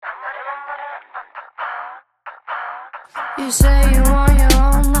You say you want your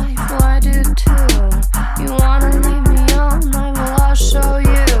own life, well I do too. You wanna leave me all night, well I'll show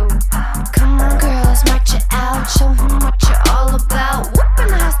you. Come on girl, let's march it out. Show him what you're all about. Whooping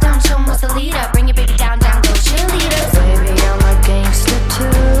the house down, show him what's the leader. Bring your baby down, down, go cheerleaders. Baby, I'm a gangster too,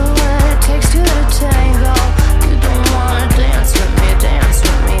 and it takes two to tango. You don't wanna dance with me,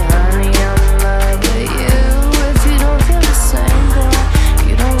 honey, I'm in love with you. If you don't feel the same, boy,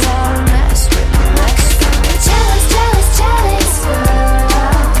 you don't wanna mess with me. Jealous, jealous, jealous girl.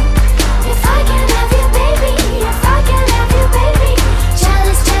 If I can have you, baby, if I can have you, baby.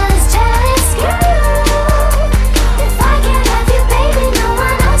 Jealous, jealous, jealous girl. If I can have you, baby, no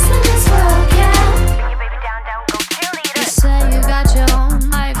one else in this world can. Bring your baby down, down, go cheerleader. You say you got your own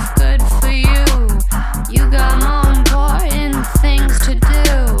life, good for you. You got more important things to do.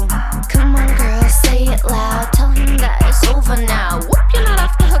 Come on, girl, say it loud. Tell him that it's over now. Whoop, you're not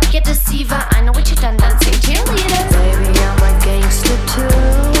off the hook, you deceiver. I know what you done, dancing cheerleader. Baby, I'm a gangster too,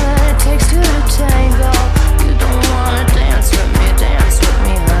 and it takes two to tango. You don't wanna dance with me,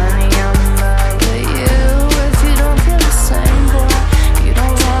 honey, I'm in love with you. If you don't feel the same, boy, you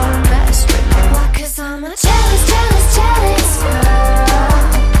don't wanna mess with me. Why? 'Cause I'm a jealous, jealous, jealous girl.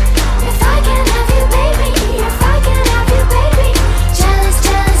 If I can have you, baby, if I can have you, baby. Jealous,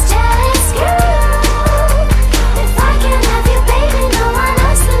 jealous, jealous girl. If I can have you, baby, no one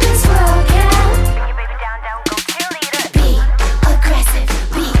else in this world can. Bring your baby down, down, go cheerleader. Be aggressive,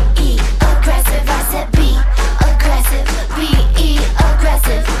 be aggressive. I said be aggressive, be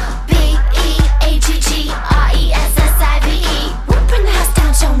aggressive. BEAGGRESSIVE. Whooping the house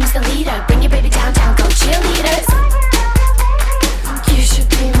down, show him who's the leader. Bring your baby down, down, go cheerleaders. You should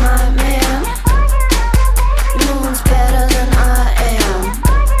be my man. No one's better than I am.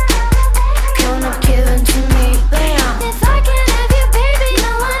 Count up, give it to me, bam. If I can have you, baby,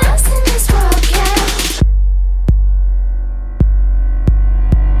 no one else in this world can.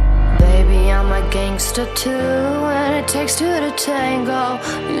 Baby, I'm a gangster too, and it takes two to tango.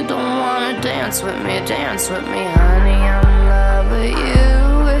 You don't wanna dance with me, honey, I'm in love with you.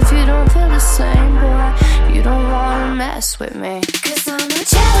 If you don't feel the same, boy, you don't wanna mess with me. 'Cause I'm a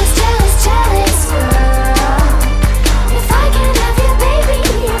jealous, jealous, jealous girl.